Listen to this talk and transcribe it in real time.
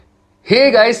Hey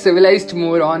guys, Civilized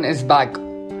Moron is back.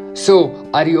 So,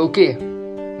 are you okay?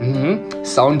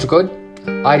 Sounds good.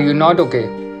 Are you not okay?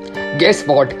 Guess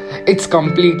what? It's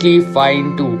completely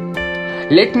fine too.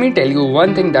 Let me tell you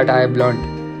one thing that I have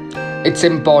learned. It's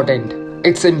important.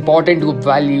 It's important to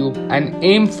value and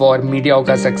aim for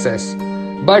mediocre success.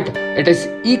 But it is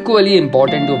equally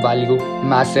important to value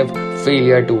massive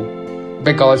failure too.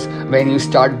 Because when you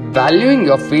start valuing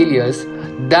your failures,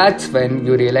 that's when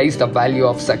you realize the value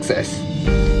of success.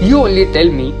 You only tell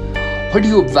me, would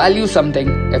you value something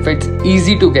if it's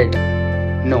easy to get?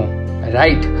 No,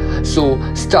 right? So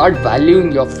start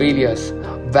valuing your failures.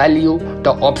 Value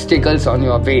the obstacles on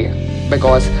your way.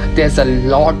 Because there's a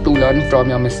lot to learn from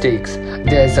your mistakes.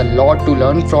 There's a lot to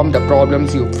learn from the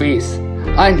problems you face.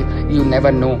 And you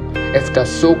never know if the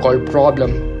so-called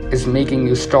problem is making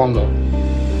you stronger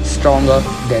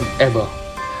than ever.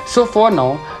 So for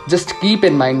now, just keep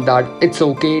in mind that it's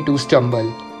okay to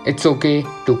stumble. It's okay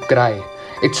to cry.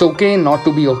 It's okay not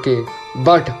to be okay.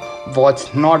 But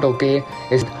what's not okay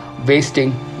is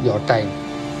wasting your time.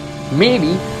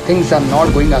 Maybe things are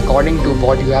not going according to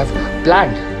what you have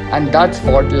planned. And that's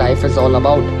what life is all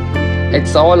about.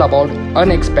 It's all about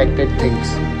unexpected things.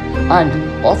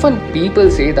 And often people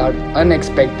say that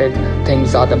unexpected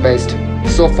things are the best.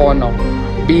 So for now,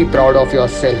 be proud of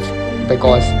yourself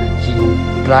because you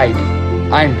tried.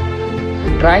 And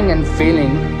trying and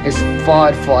failing is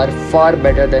far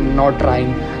better than not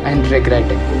trying and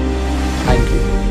regretting. Thank you.